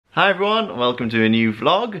Hi everyone, welcome to a new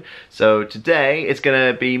vlog. So today, it's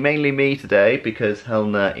going to be mainly me today because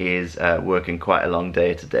Helena is working quite a long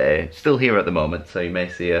day today. Still here at the moment, so you may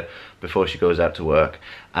see her before she goes out to work.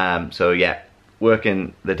 So yeah,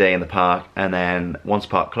 working the day in the park, and then once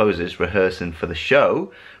park closes, rehearsing for the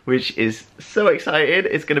show, which is so excited.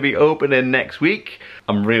 It's going to be opening next week.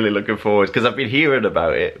 I'm really looking forward because I've been hearing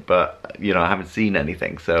about it, but you know, I haven't seen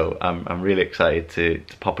anything, so I'm really excited to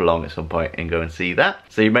pop along at some point and go and see that.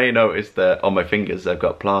 So you may notice that on my fingers I've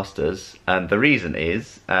got plasters, and the reason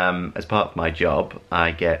is as part of my job I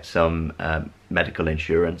get some medical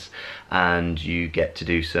insurance, and you get to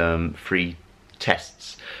do some free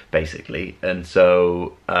tests basically, and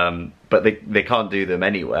so but they can't do them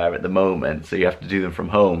anywhere at the moment, so you have to do them from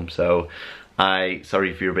home. So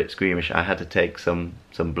sorry if you're a bit squeamish, I had to take some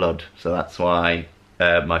blood, so that's why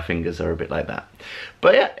my fingers are a bit like that.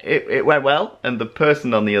 But yeah, it went well, and the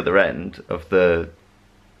person on the other end of the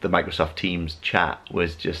Microsoft Teams chat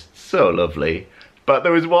was just so lovely. But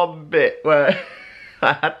there was one bit where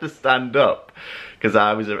I had to stand up because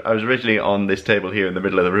I was originally on this table here in the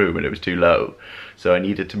middle of the room and it was too low, so I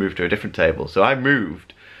needed to move to a different table. So I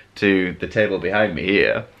moved to the table behind me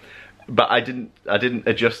here, but I didn't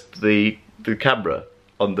adjust the camera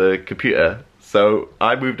on the computer, so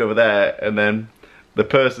I moved over there, and then the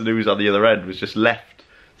person who was on the other end was just left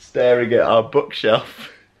staring at our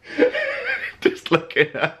bookshelf, just looking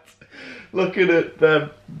at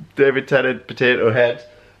David Tennant Potato Head,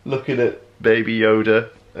 looking at Baby Yoda,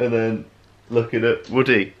 and then looking at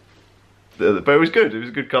Woody. But it was good. It was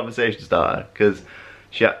a good conversation starter because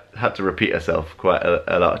she had to repeat herself quite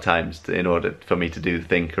a lot of times in order for me to do the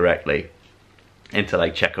thing correctly and to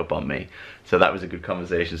like check up on me. So that was a good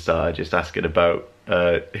conversation starter, just asking about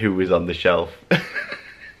who was on the shelf.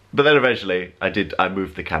 But then eventually I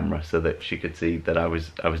moved the camera so that she could see that I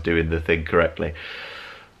was doing the thing correctly.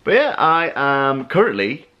 But yeah, I'm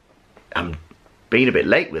being a bit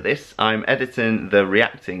late with this. I'm editing the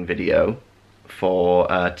reacting video for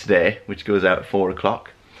today, which goes out at 4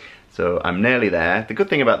 o'clock. So I'm nearly there. The good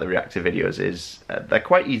thing about the reactive videos is they're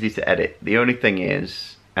quite easy to edit. The only thing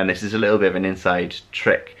is, and this is a little bit of an inside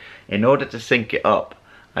trick, in order to sync it up,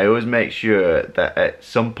 I always make sure that at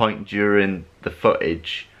some point during the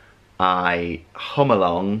footage I hum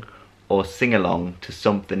along or sing along to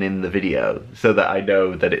something in the video so that I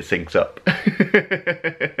know that it syncs up.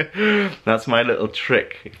 That's my little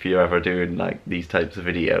trick if you're ever doing like these types of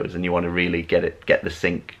videos and you want to really get the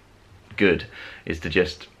sync good, is to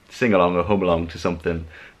just sing along or hum along to something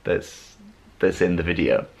that's in the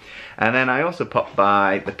video. And then I also popped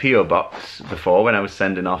by the PO box before when I was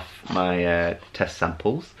sending off my test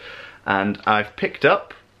samples, and I've picked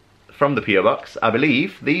up from the PO box, I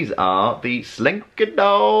believe these are the Slinky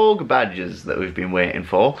Dog badges that we've been waiting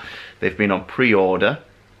for. They've been on pre-order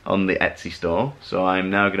on the Etsy store, so I'm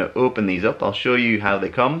now going to open these up. I'll show you how they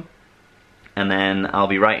come, and then I'll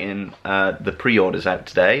be writing the pre-orders out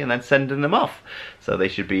today and then sending them off. So they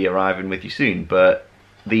should be arriving with you soon, but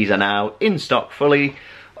these are now in stock fully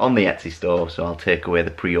on the Etsy store, so I'll take away the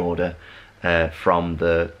pre-order from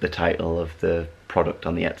the title of the product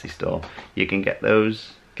on the Etsy store. You can get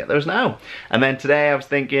those now. And then today I was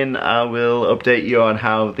thinking I will update you on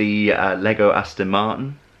how the LEGO Aston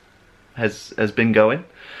Martin has been going.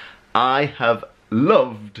 I have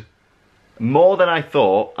loved, more than I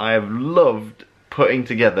thought, I have loved putting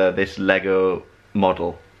together this LEGO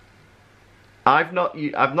model. I've not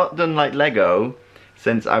done like LEGO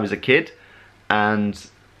since I was a kid, and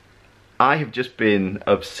I have just been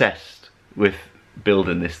obsessed with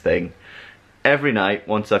building this thing. Every night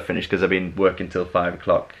once I've finished, because I've been working till 5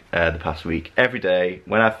 o'clock the past week, every day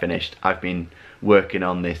when I've finished I've been working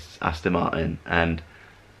on this Aston Martin, and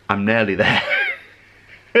I'm nearly there.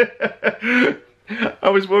 I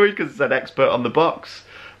was worried because it said expert on the box,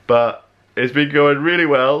 but it's been going really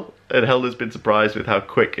well, and Helena's been surprised with how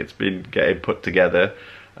quick it's been getting put together,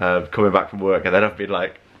 coming back from work, and then I've been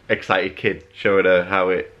like excited kid showing her how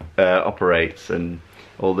it operates and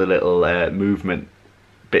all the little movement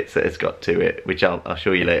bits that it's got to it, which I'll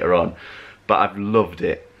show you later on. But I've loved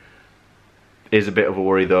it. It's a bit of a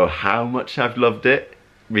worry though how much I've loved it,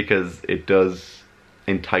 because it does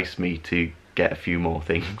entice me to get a few more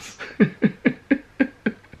things.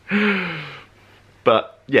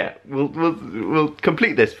 But yeah, we'll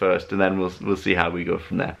complete this first, and then we'll see how we go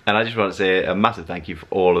from there. And I just want to say a massive thank you for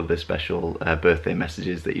all of the special birthday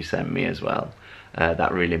messages that you sent me as well.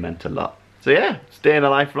 That really meant a lot. So yeah, it's day in a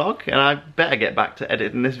life vlog, and I better get back to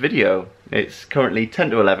editing this video. It's currently 10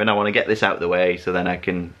 to 11, I want to get this out of the way so then I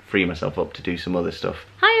can free myself up to do some other stuff.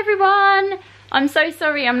 Hi everyone! I'm so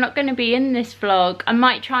sorry I'm not going to be in this vlog. I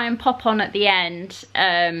might try and pop on at the end,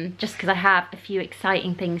 just because I have a few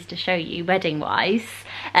exciting things to show you wedding wise.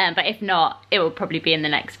 But if not, it will probably be in the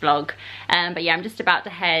next vlog. But yeah, I'm just about to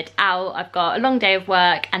head out. I've got a long day of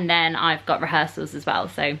work and then I've got rehearsals as well.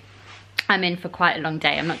 So I'm in for quite a long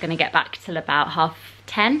day. I'm not going to get back till about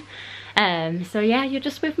 10:30. So yeah, you're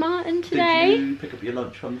just with Martyn today. Did you pick up your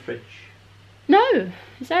lunch from the fridge? No.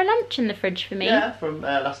 Is there a lunch in the fridge for me? Yeah, from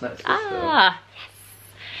last night's Gusto. Ah,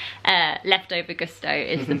 yes. Leftover Gusto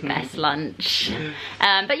is the best lunch.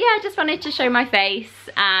 But yeah, I just wanted to show my face,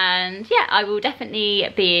 and yeah, I will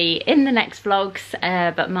definitely be in the next vlogs,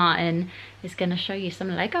 but Martyn is going to show you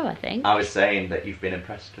some Lego, I think. I was saying that you've been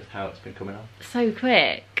impressed with how it's been coming on. So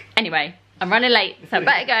quick. Anyway, I'm running late, so I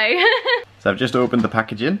better go. So I've just opened the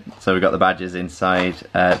packaging. So we've got the badges inside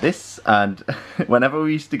this, and whenever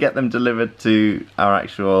we used to get them delivered to our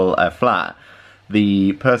actual flat,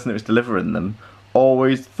 the person that was delivering them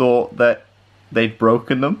always thought that they'd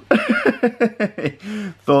broken them.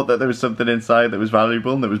 Thought that there was something inside that was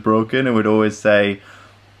valuable and that was broken, and would always say,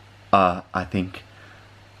 I think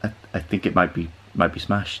it might be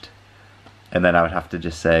smashed. And then I would have to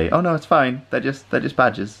just say, oh no, it's fine, they're just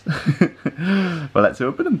badges. Well, let's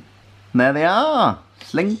open them. And there they are,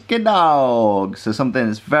 Slinky Dogs. So something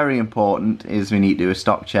that's very important is we need to do a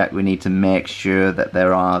stock check. We need to make sure that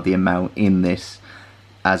there are the amount in this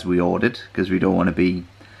as we ordered, because we don't want to be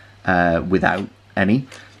without any,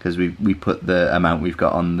 because we put the amount we've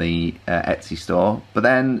got on the Etsy store. But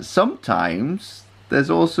then sometimes there's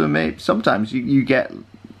also sometimes you get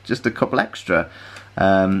just a couple extra.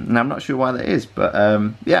 And I'm not sure why that is, but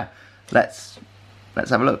yeah, let's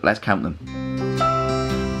have a look. Let's count them.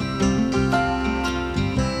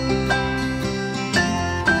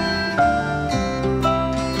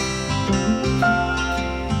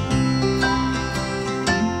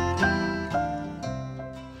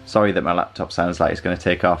 Sorry that my laptop sounds like it's going to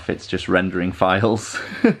take off. It's just rendering files.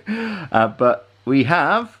 But we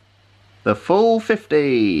have the full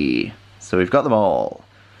 50. So we've got them all.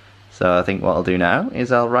 So I think what I'll do now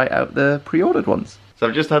is I'll write out the pre-ordered ones. So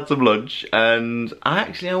I've just had some lunch, and I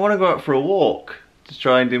want to go out for a walk to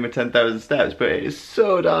try and do my 10,000 steps, but it is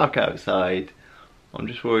so dark outside. I'm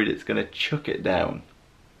just worried it's going to chuck it down.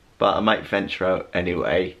 But I might venture out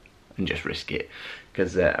anyway and just risk it,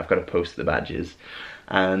 because I've got to post the badges.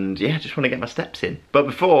 And yeah, I just want to get my steps in. But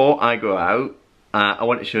before I go out, I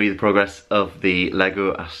want to show you the progress of the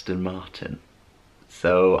LEGO Aston Martin.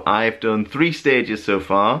 So I've done 3 stages so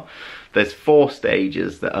far. There's 4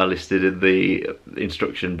 stages that are listed in the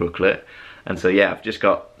instruction booklet. And so yeah, I've just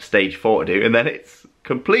got stage 4 to do, and then it's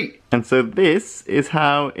complete. And so this is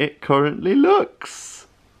how it currently looks.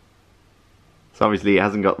 So obviously it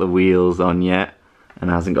hasn't got the wheels on yet, and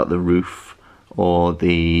hasn't got the roof or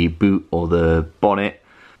the boot or the bonnet.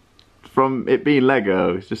 From it being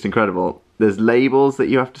Lego, it's just incredible. There's labels that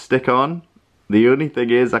you have to stick on. The only thing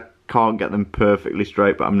is I can't get them perfectly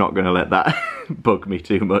straight, but I'm not going to let that bug me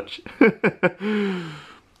too much. And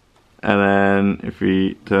then if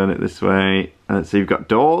we turn it this way, so you've got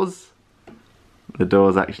doors. The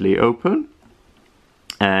doors actually open.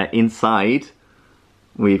 Inside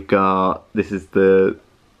we've got, this is the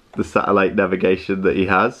satellite navigation that he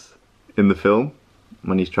has in the film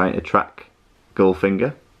when he's trying to track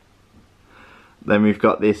Goldfinger. Then we've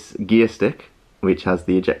got this gear stick, which has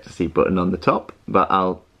the ejector seat button on the top, but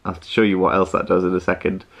I'll show you what else that does in a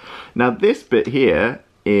second. Now this bit here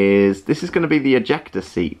is going to be the ejector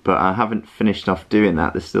seat, but I haven't finished off doing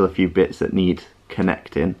that. There's still a few bits that need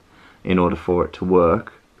connecting in order for it to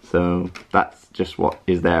work. So that's just what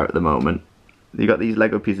is there at the moment. You've got these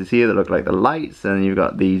Lego pieces here that look like the lights, and you've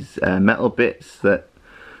got these metal bits that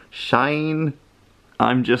shine.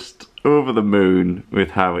 I'm just over the moon with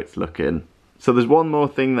how it's looking. So there's one more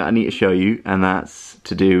thing that I need to show you, and that's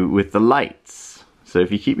to do with the lights. So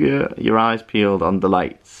if you keep your eyes peeled on the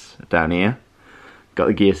lights down here, got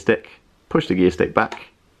the gear stick, push the gear stick back,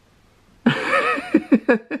 and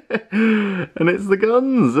it's the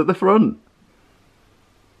guns at the front.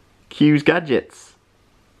 Q's gadgets.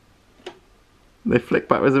 They flick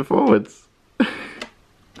backwards and forwards.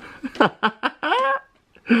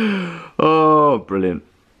 Oh, brilliant.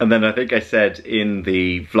 And then I think I said in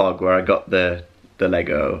the vlog where I got the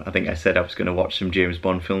Lego, I think I said I was going to watch some James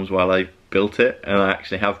Bond films while I built it, and I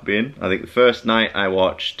actually have been. I think the first night I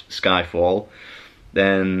watched Skyfall,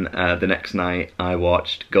 then the next night I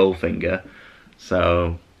watched Goldfinger,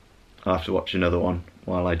 so I'll have to watch another one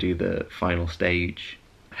while I do the final stage.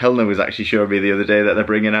 Helena was actually showing me the other day that they're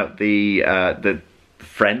bringing out the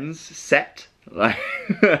Friends set Like,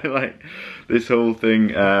 like this whole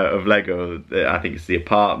thing of Lego. I think it's the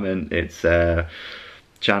apartment. It's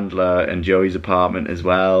Chandler and Joey's apartment as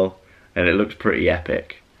well, and it looked pretty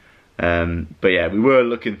epic. But yeah, we were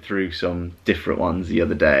looking through some different ones the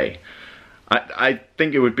other day. I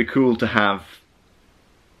think it would be cool to have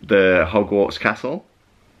the Hogwarts castle,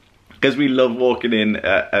 because we love walking in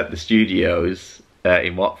at the studios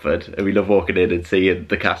in Watford, and we love walking in and seeing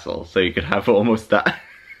the castle, so you could have almost that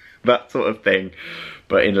that sort of thing,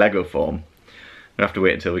 but in Lego form. We have to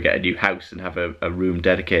wait until we get a new house and have a room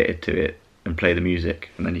dedicated to it and play the music,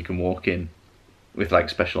 and then you can walk in with like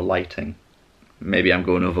special lighting. Maybe I'm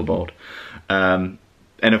going overboard.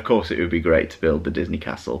 And of course it would be great to build the Disney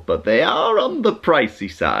castle, but they are on the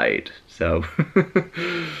pricey side, so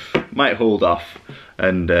might hold off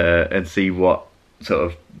and see what sort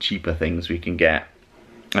of cheaper things we can get.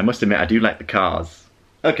 I must admit, I do like the cars.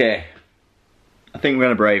 Okay, I think we're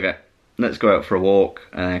gonna brave it. Let's go out for a walk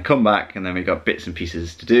and come back, and then we've got bits and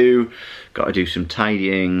pieces to do. Got to do some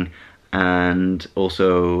tidying, and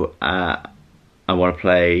also I want to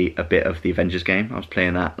play a bit of the Avengers game. I was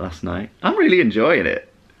playing that last night. I'm really enjoying it.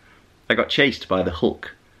 I got chased by the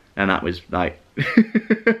Hulk, and that was like,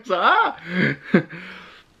 it's like ah!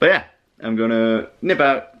 But yeah, I'm gonna nip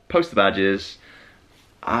out, post the badges.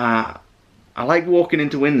 I like walking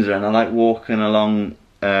into Windsor, and I like walking along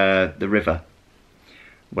the river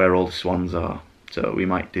where all the swans are, so we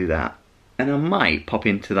might do that. And I might pop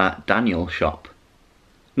into that Daniel shop,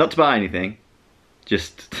 not to buy anything,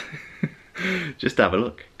 just just to have a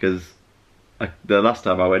look, because the last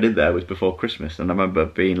time I went in there was before Christmas, and I remember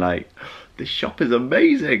being like, this shop is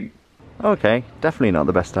amazing. Okay, definitely not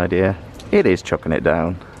the best idea. It is chucking it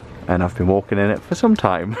down, and I've been walking in it for some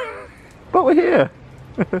time, but we're here.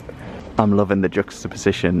 I'm loving the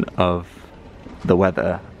juxtaposition of the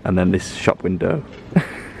weather and then this shop window,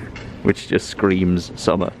 which just screams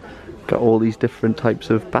summer. Got all these different types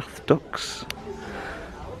of bath ducks.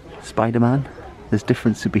 Spider-Man, there's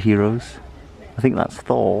different superheroes. I think that's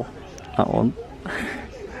Thor, that one.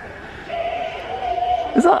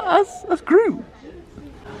 Is that's Groot?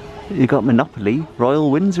 You got Monopoly, Royal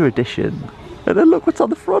Windsor edition. And then look what's on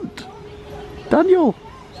the front. Daniel.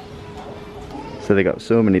 So they got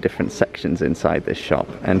so many different sections inside this shop,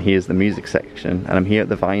 and here's the music section, and I'm here at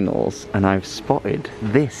the vinyls, and I've spotted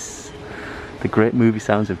this, the great movie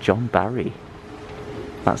sounds of John Barry.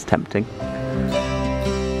 That's tempting.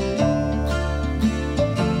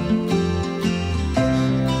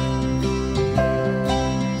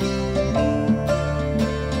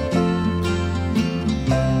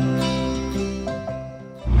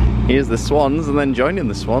 Here's the swans, and then joining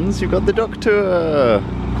the swans you've got the duck tour.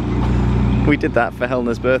 We did that for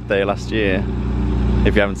Helena's birthday last year.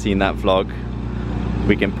 If you haven't seen that vlog,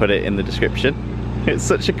 we can put it in the description. It's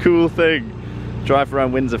such a cool thing. Drive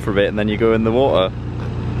around Windsor for a bit and then you go in the water.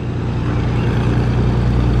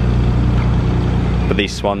 But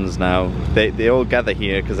these swans now, they all gather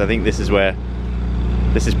here because I think this is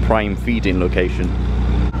prime feeding location.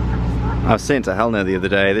 I was saying to Helena the other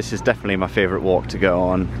day, this is definitely my favourite walk to go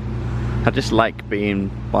on. I just like being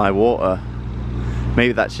by water.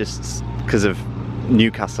 Maybe that's just because of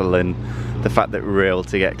Newcastle and the fact that we're able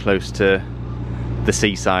to get close to the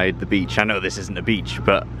seaside, the beach. I know this isn't a beach,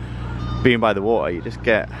 but being by the water, you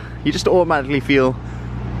just automatically feel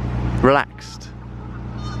relaxed.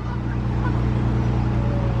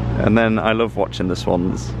 And then I love watching the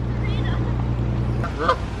swans.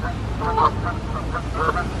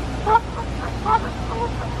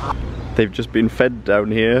 They've just been fed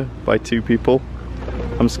down here by two people.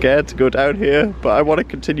 I'm scared to go down here, but I want to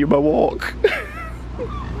continue my walk.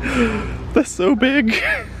 They're so big.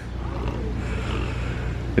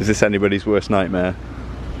 Is this anybody's worst nightmare?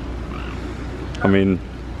 I mean,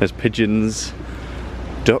 there's pigeons,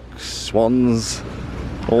 ducks, swans,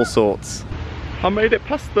 all sorts. I made it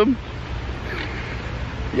past them.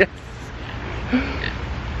 Yes.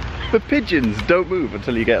 The pigeons don't move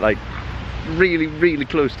until you get like really, really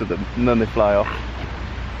close to them, and then they fly off.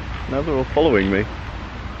 Now they're all following me.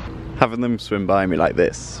 Having them swim by me like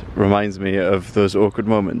this reminds me of those awkward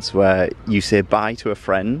moments where you say bye to a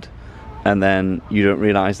friend and then you don't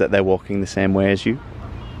realise that they're walking the same way as you.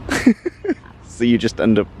 So you just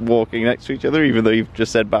end up walking next to each other even though you've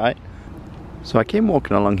just said bye. So I came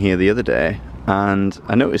walking along here the other day and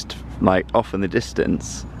I noticed, like, off in the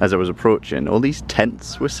distance as I was approaching, all these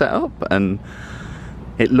tents were set up and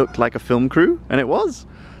it looked like a film crew, and it was.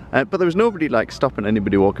 But there was nobody like stopping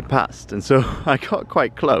anybody walking past, and so I got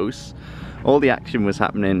quite close all the action was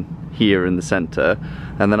happening here in the centre,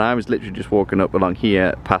 and then I was literally just walking up along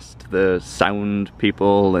here past the sound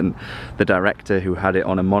people and the director who had it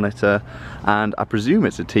on a monitor, and I presume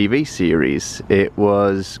it's a TV series. It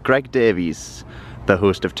was Greg Davies, the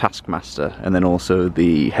host of Taskmaster, and then also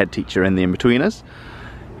the head teacher in The In-Betweeners.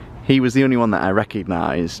 He was the only one that I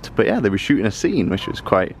recognised, but yeah, they were shooting a scene, which was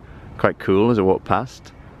quite cool as I walked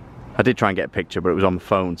past. I did try and get a picture, but it was on the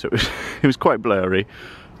phone, so it was quite blurry.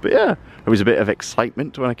 But yeah, it was a bit of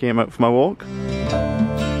excitement when I came out for my walk.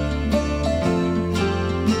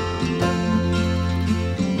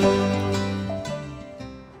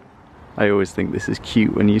 I always think this is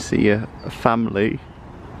cute when you see a family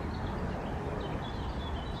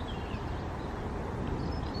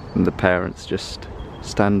and the parents just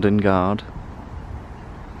standing guard.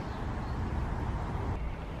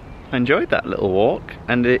 I enjoyed that little walk,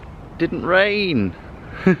 and it didn't rain.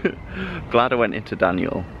 Glad I went into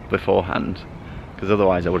Daniel beforehand, because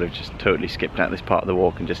otherwise I would have just totally skipped out this part of the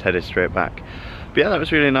walk and just headed straight back. But yeah, that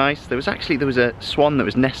was really nice. There was a swan that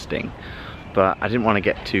was nesting, but I didn't want to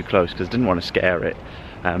get too close because I didn't want to scare it.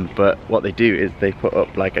 But what they do is they put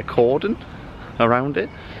up like a cordon around it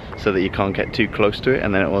so that you can't get too close to it,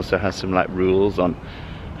 and then it also has some like rules on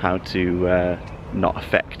how to not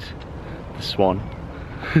affect the swan.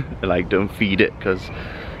 Like, don't feed it because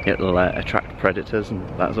it'll attract predators and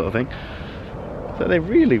that sort of thing. So they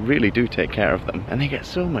really do take care of them, and they get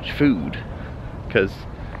so much food because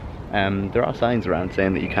there are signs around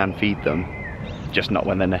saying that you can feed them, just not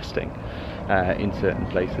when they're nesting in certain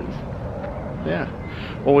places. Yeah,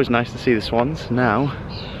 always nice to see the swans. Now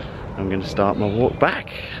I'm going to start my walk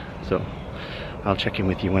back, so I'll check in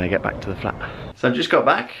with you when I get back to the flat. So I've just got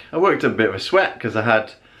back. I worked up a bit of a sweat because I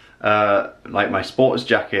had like my sports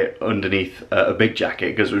jacket underneath a big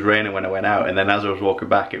jacket because it was raining when I went out, and then as I was walking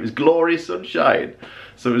back it was glorious sunshine,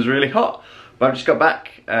 so it was really hot. But I've just got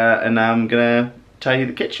back and now I'm gonna tidy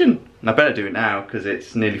the kitchen, and I better do it now because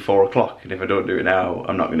it's nearly 4 o'clock, and if I don't do it now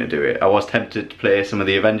I'm not gonna do it. I was tempted to play some of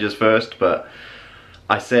the Avengers first, but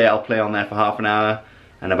I say I'll play on there for half an hour,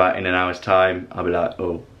 and about in an hour's time I'll be like,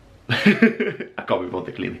 oh I can't be bothered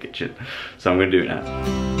to clean the kitchen, so I'm gonna do it now.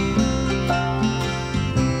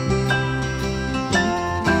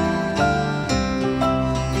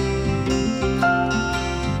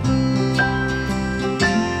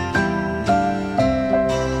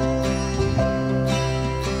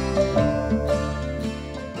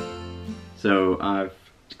 So I've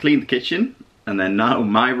cleaned the kitchen, and then now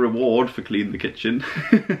my reward for cleaning the kitchen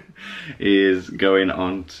is going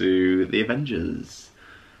on to the Avengers.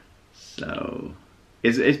 So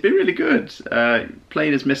it's been really good.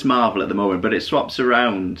 Playing as Miss Marvel at the moment, but it swaps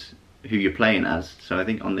around who you're playing as. So I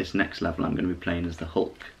think on this next level I'm going to be playing as the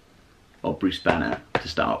Hulk, or Bruce Banner to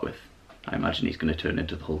start with. I imagine he's going to turn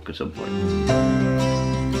into the Hulk at some point.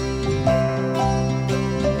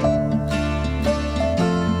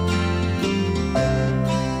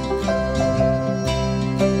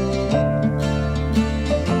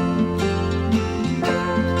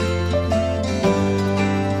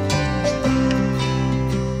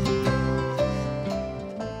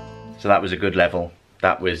 So that was a good level.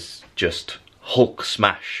 That was just Hulk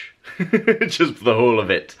smash. Just for the whole of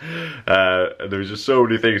it. There was just so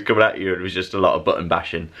many things coming at you, and it was just a lot of button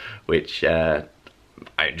bashing, which I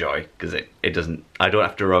enjoy because it doesn't, I don't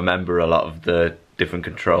have to remember a lot of the different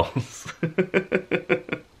controls.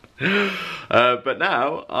 But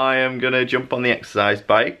now I am gonna jump on the exercise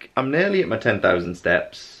bike. I'm nearly at my 10,000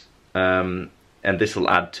 steps, and this will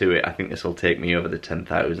add to it. I think this will take me over the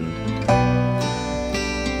 10,000.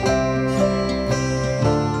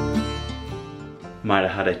 Might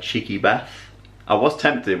have had a cheeky bath. I was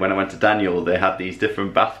tempted when I went to Daniel. They had these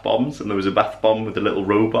different bath bombs, and there was a bath bomb with a little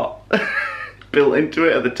robot built into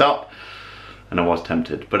it at the top, and I was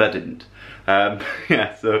tempted, but I didn't.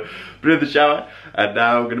 Yeah, so been in the shower, and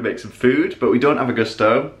now I'm gonna make some food, but we don't have a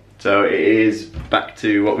gusto, so it is back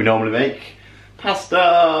to what we normally make.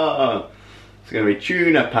 Pasta! It's gonna be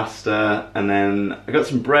tuna pasta, and then I got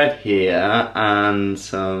some bread here and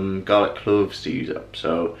some garlic cloves to use up,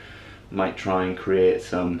 so might try and create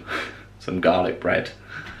some garlic bread.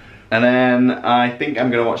 And then I think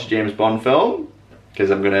I'm gonna watch a James Bond film,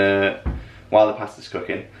 because I'm gonna, while the pasta's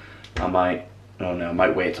cooking, I might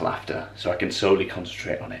wait till after so I can solely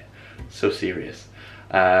concentrate on it. So serious.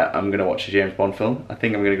 I'm gonna watch a James Bond film. I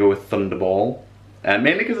think I'm gonna go with Thunderball,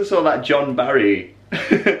 mainly because I saw that John Barry,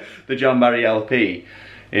 the John Barry LP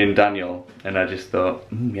in Daniel, and I just thought,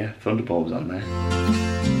 yeah, Thunderball was on there.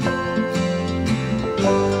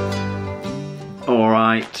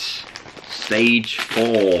 Alright, stage 4.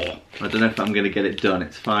 I don't know if I'm going to get it done.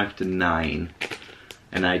 It's 5 to 9.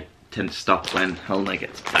 And I tend to stop when Helena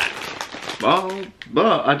gets back. Well,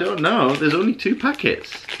 but I don't know. There's only 2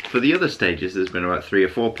 packets. For the other stages, there's been about 3 or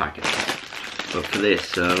 4 packets. But for this,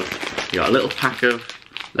 so you got a little pack of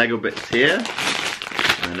Lego bits here,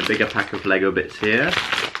 and a bigger pack of Lego bits here,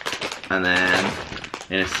 and then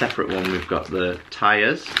in a separate one we've got the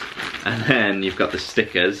tyres, and then you've got the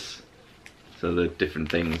stickers. So the different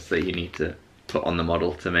things that you need to put on the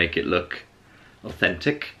model to make it look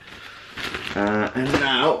authentic. And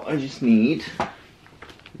now I just need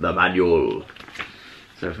the manual.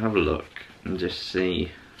 So if I have a look and just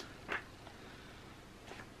see,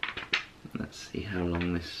 let's see how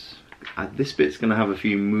long this bit's gonna have a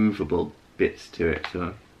few movable bits to it.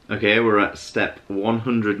 So okay, we're at step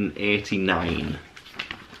 189.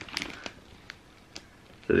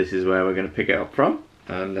 So this is where we're gonna pick it up from.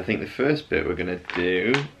 And I think the first bit we're gonna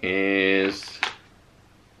do is,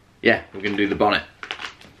 yeah, we're gonna do the bonnet.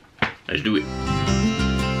 Let's do it.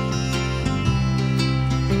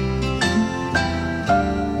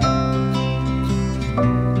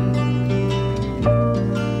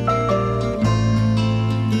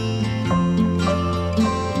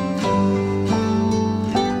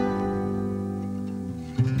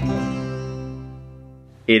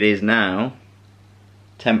 It is now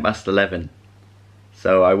 11:10.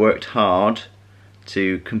 So I worked hard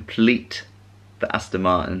to complete the Aston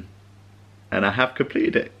Martin, and I have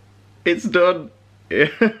completed it. It's done.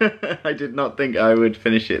 I did not think I would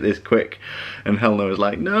finish it this quick, and Helena was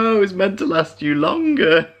like, no, it's meant to last you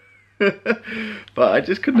longer. But I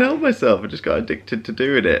just couldn't help myself. I just got addicted to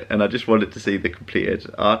doing it, and I just wanted to see the completed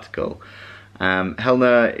article.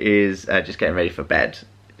 Helena is just getting ready for bed.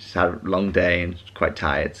 She's had a long day and she's quite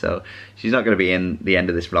tired, so she's not going to be in the end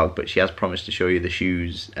of this vlog, but she has promised to show you the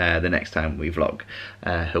shoes the next time we vlog,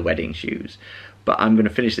 her wedding shoes. But I'm going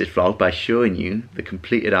to finish this vlog by showing you the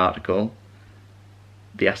completed article,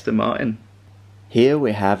 the Aston Martin. Here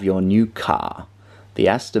we have your new car, the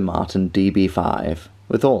Aston Martin DB5,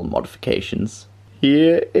 with all modifications.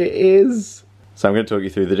 Here it is. So I'm going to talk you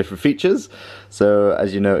through the different features. So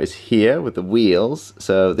as you notice here with the wheels,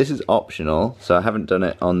 so this is optional, so I haven't done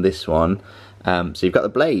it on this one. So you've got the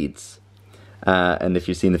blades, and if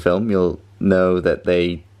you've seen the film you'll know that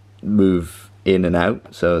they move in and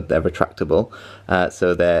out, so they're retractable.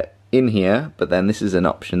 So they're in here, but then this is an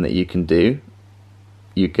option that you can do.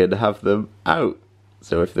 You could have them out.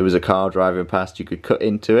 So if there was a car driving past, you could cut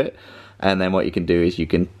into it, and then what you can do is you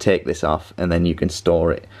can take this off and then you can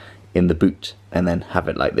store it in the boot and then have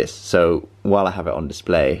it like this. So while I have it on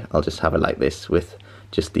display, I'll just have it like this with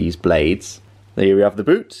just these blades. There we have the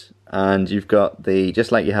boot, and you've got the,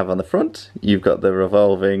 just like you have on the front, you've got the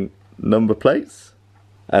revolving number plates,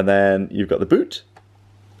 and then you've got the boot.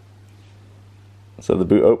 So the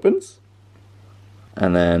boot opens,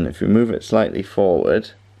 and then if we move it slightly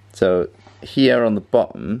forward, so here on the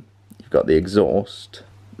bottom you've got the exhaust.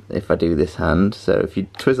 If I do this hand, so if you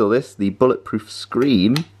twizzle this, the bulletproof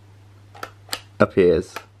screen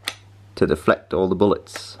appears to deflect all the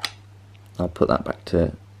bullets. I'll put that back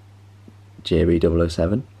to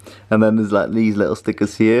JB007. And then there's like these little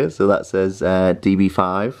stickers here, so that says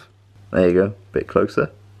DB5. There you go, a bit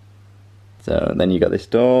closer. So then you got this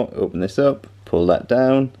door, open this up, pull that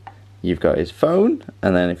down, you've got his phone,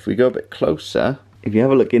 and then if we go a bit closer, if you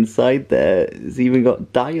have a look inside there, it's even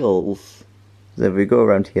got dials. So if we go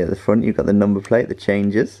around here at the front, you've got the number plate that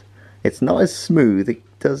changes. It's not as smooth, it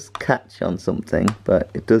does catch on something, but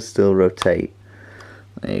it does still rotate.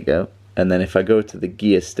 There you go. And then if I go to the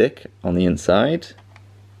gear stick on the inside,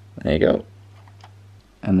 there you go.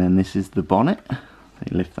 And then this is the bonnet. So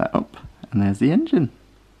you lift that up, and there's the engine.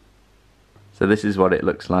 So this is what it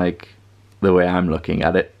looks like the way I'm looking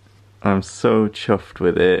at it. I'm so chuffed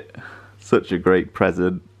with it. Such a great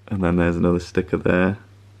present. And then there's another sticker there.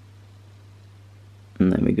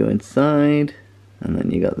 And then we go inside, and then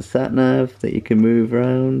you got the sat nav that you can move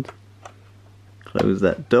around. Close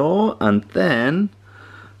that door, and then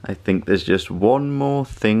I think there's just one more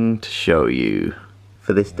thing to show you.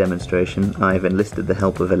 For this demonstration, I've enlisted the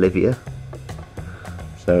help of Olivia.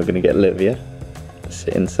 So we're going to get Olivia to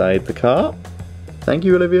sit inside the car. Thank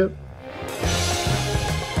you, Olivia.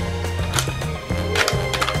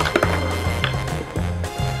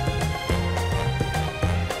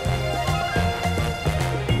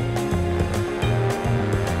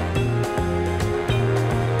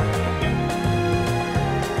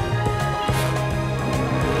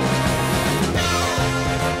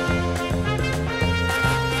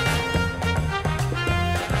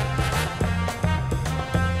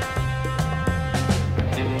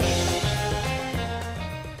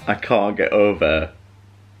 I can't get over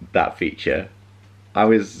that feature. I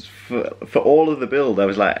was, for all of the build, I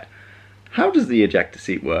was like, how does the ejector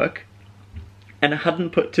seat work? And I hadn't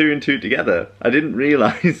put 2 and 2 together. I didn't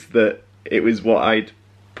realise that it was what I'd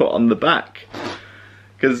put on the back.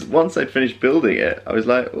 Because once I'd finished building it, I was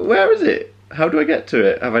like, where is it? How do I get to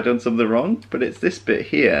it? Have I done something wrong? But it's this bit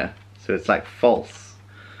here, so it's like false.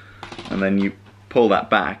 And then you pull that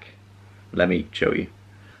back. Let me show you.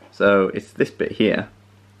 So it's this bit here.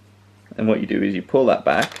 And what you do is you pull that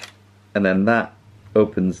back, and then that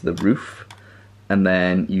opens the roof, and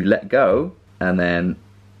then you let go, and then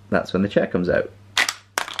that's when the chair comes out.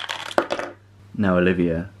 Now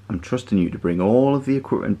Olivia, I'm trusting you to bring all of the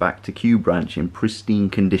equipment back to Q Branch in pristine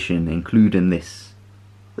condition, including this.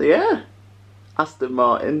 So yeah, Aston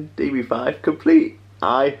Martin DB5 complete.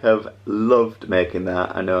 I have loved making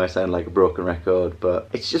that. I know I sound like a broken record, but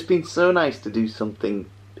it's just been so nice to do something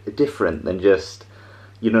different than just,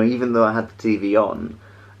 you know, even though I had the TV on,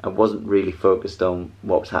 I wasn't really focused on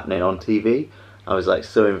what was happening on TV. I was like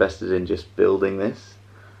so invested in just building this,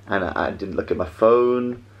 and I didn't look at my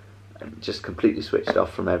phone, just completely switched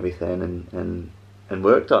off from everything and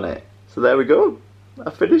worked on it. So there we go, I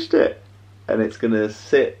finished it, and it's gonna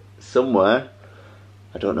sit somewhere,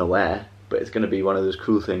 I don't know where, but it's gonna be one of those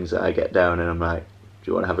cool things that I get down and I'm like, do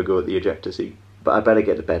you want to have a go at the ejector seat? But I better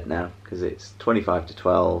get to bed now because it's 25 to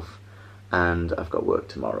 12 and I've got work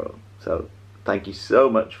tomorrow. So thank you so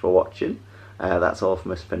much for watching. That's all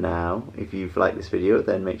from us for now. If you've liked this video,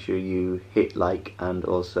 then make sure you hit like and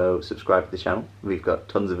also subscribe to the channel. We've got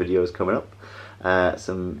tons of videos coming up.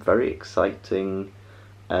 Some very exciting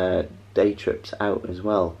day trips out as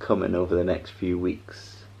well coming over the next few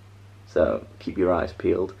weeks. So keep your eyes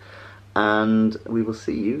peeled. And we will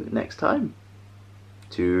see you next time.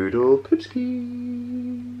 Toodle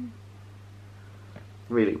Pipski!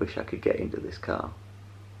 Really wish I could get into this car.